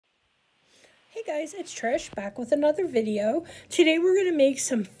Hey guys, it's Trish back with another video. Today we're going to make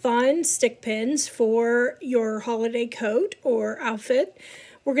some fun stick pins for your holiday coat or outfit.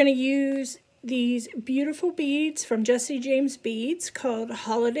 We're going to use these beautiful beads from Jesse James Beads called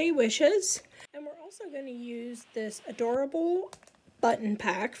Holiday Wishes. And we're also going to use this adorable button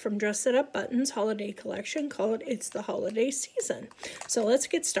pack from Dress It Up Buttons Holiday Collection called It's the Holiday Season. So let's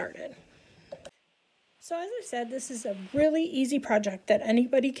get started. So as I said, this is a really easy project that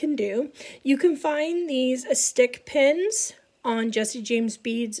anybody can do. You can find these stick pins on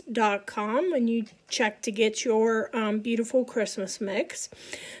jessejamesbeads.com when you check to get your beautiful Christmas mix.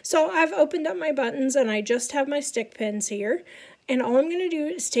 So I've opened up my buttons and I just have my stick pins here. And all I'm going to do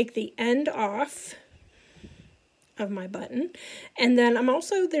is take the end off of my button. And then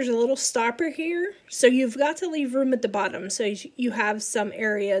there's a little stopper here. So you've got to leave room at the bottom so you have some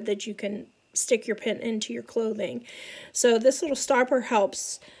area that you can stick your pin into your clothing. So this little stopper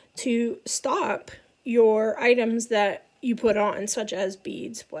helps to stop your items that you put on, such as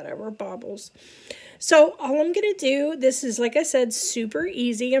beads, whatever, baubles. So all I'm going to do, this is, like I said, super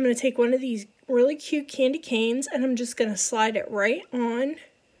easy. I'm going to take one of these really cute candy canes and I'm just going to slide it right on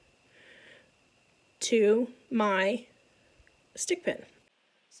to my stick pin.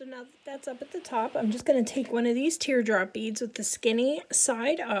 So now that that's up at the top, I'm just going to take one of these teardrop beads with the skinny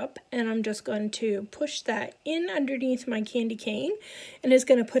side up, and I'm just going to push that in underneath my candy cane, and it's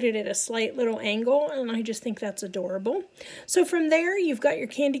going to put it at a slight little angle, and I just think that's adorable. So from there, you've got your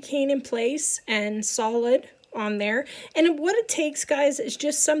candy cane in place and solid on there, and what it takes, guys, is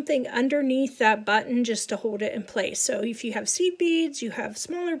just something underneath that button just to hold it in place. So if you have seed beads, you have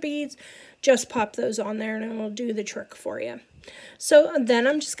smaller beads, just pop those on there and it'll do the trick for you. So then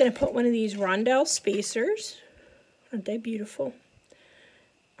I'm just going to put one of these rondelle spacers, aren't they beautiful,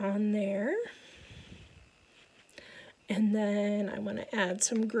 on there. And then I want to add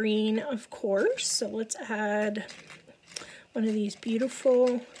some green, of course. So let's add one of these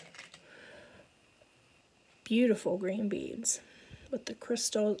beautiful, beautiful green beads with the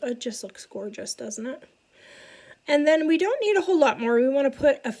crystals. It just looks gorgeous, doesn't it? And then we don't need a whole lot more. We want to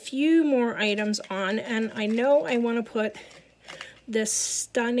put a few more items on. And I know I want to put this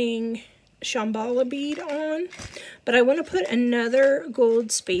stunning Shambhala bead on, but I want to put another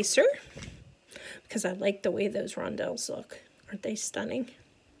gold spacer because I like the way those rondelles look. Aren't they stunning?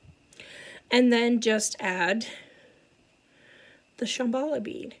 And then just add the Shambhala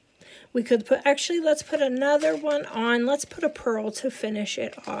bead. We could put, actually, let's put another one on. Let's put a pearl to finish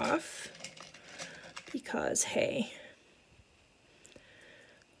it off because, hey,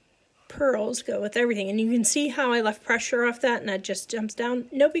 pearls go with everything. And you can see how I left pressure off that and that just jumps down.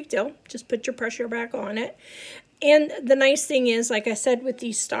 No big deal. Just put your pressure back on it. And the nice thing is, like I said, with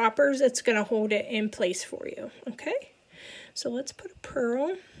these stoppers, it's going to hold it in place for you. Okay? So let's put a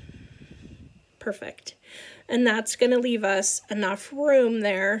pearl. Perfect. And that's going to leave us enough room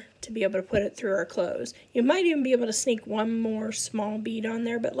there to be able to put it through our clothes. You might even be able to sneak one more small bead on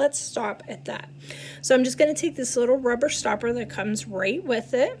there, but let's stop at that. So I'm just going to take this little rubber stopper that comes right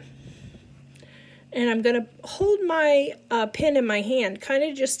with it. And I'm going to hold my pin in my hand, kind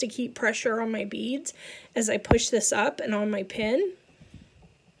of just to keep pressure on my beads as I push this up and on my pin,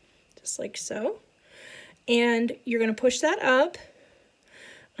 just like so. And you're going to push that up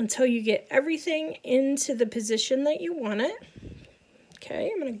until you get everything into the position that you want it.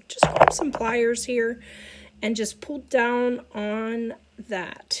 Okay, I'm going to just grab some pliers here and just pull down on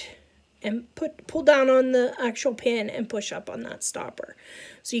that. And pull down on the actual pin and push up on that stopper.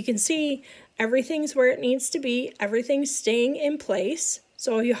 So you can see everything's where it needs to be. Everything's staying in place.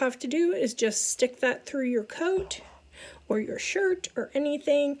 So all you have to do is just stick that through your coat or your shirt or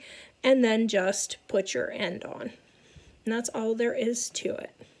anything, and then just put your end on. And that's all there is to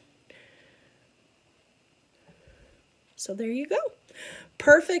it. So there you go.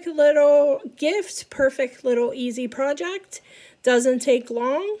 Perfect little gift, perfect little easy project. Doesn't take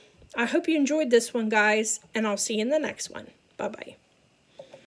long. I hope you enjoyed this one, guys, and I'll see you in the next one. Bye-bye.